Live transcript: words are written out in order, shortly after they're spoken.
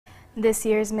This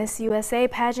year's Miss USA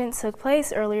pageant took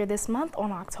place earlier this month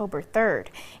on October 3rd,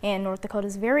 and North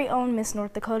Dakota's very own Miss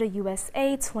North Dakota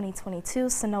USA 2022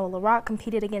 SaNoah LaRocque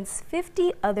competed against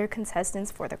 50 other contestants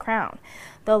for the crown.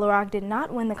 Though LaRocque did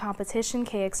not win the competition,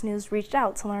 KX News reached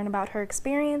out to learn about her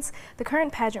experience, the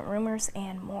current pageant rumors,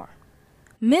 and more.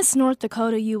 Miss North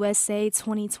Dakota USA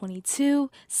 2022,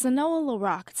 SaNoah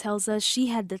LaRocque tells us she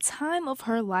had the time of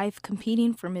her life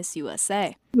competing for Miss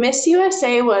USA. Miss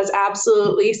USA was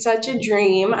absolutely such a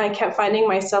dream. I kept finding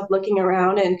myself looking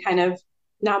around and kind of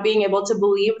not being able to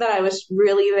believe that I was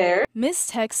really there. Miss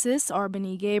Texas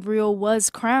Arbany Gabriel was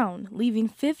crowned, leaving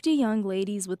 50 young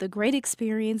ladies with a great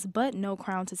experience but no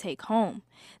crown to take home.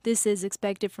 This is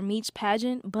expected from each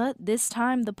pageant, but this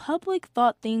time the public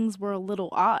thought things were a little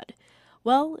odd.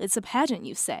 Well, it's a pageant,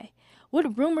 you say.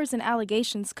 What rumors and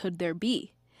allegations could there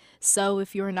be? So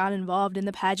if you're not involved in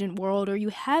the pageant world or you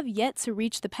have yet to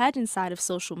reach the pageant side of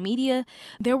social media,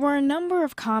 there were a number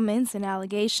of comments and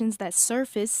allegations that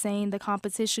surfaced saying the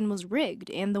competition was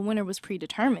rigged and the winner was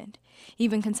predetermined.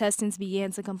 Even contestants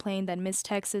began to complain that Miss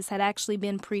Texas had actually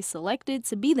been pre-selected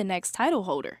to be the next title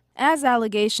holder. As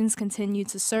allegations continued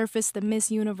to surface, the Miss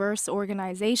Universe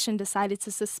organization decided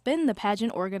to suspend the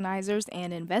pageant organizers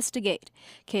and investigate.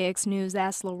 KX News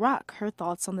asked LaRocque her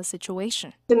thoughts on the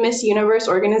situation. The Miss Universe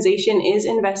organization is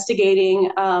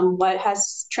investigating what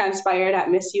has transpired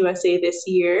at Miss USA this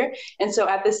year. And so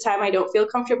at this time, I don't feel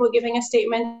comfortable giving a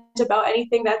statement about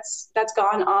anything that's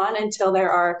gone on until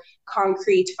there are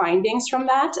concrete findings from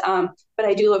that. But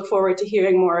I do look forward to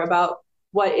hearing more about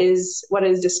what is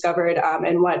discovered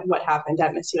and what happened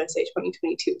at Miss USA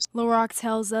 2022. LaRocque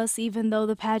tells us even though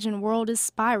the pageant world is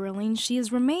spiraling, she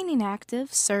is remaining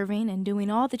active, serving, and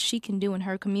doing all that she can do in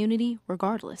her community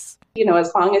regardless. You know,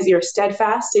 as long as you're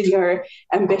steadfast in your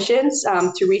ambitions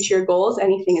to reach your goals,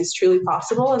 anything is truly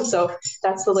possible. And so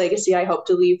that's the legacy I hope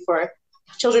to leave for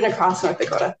children across North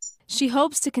Dakota. She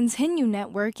hopes to continue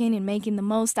networking and making the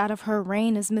most out of her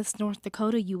reign as Miss North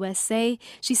Dakota USA.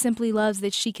 She simply loves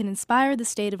that she can inspire the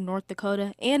state of North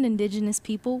Dakota and Indigenous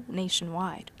people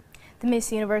nationwide. The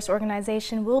Miss Universe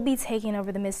organization will be taking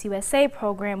over the Miss USA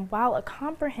program while a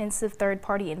comprehensive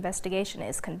third-party investigation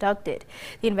is conducted.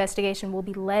 The investigation will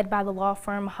be led by the law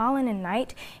firm Holland &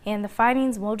 Knight, and the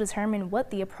findings will determine what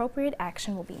the appropriate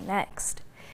action will be next.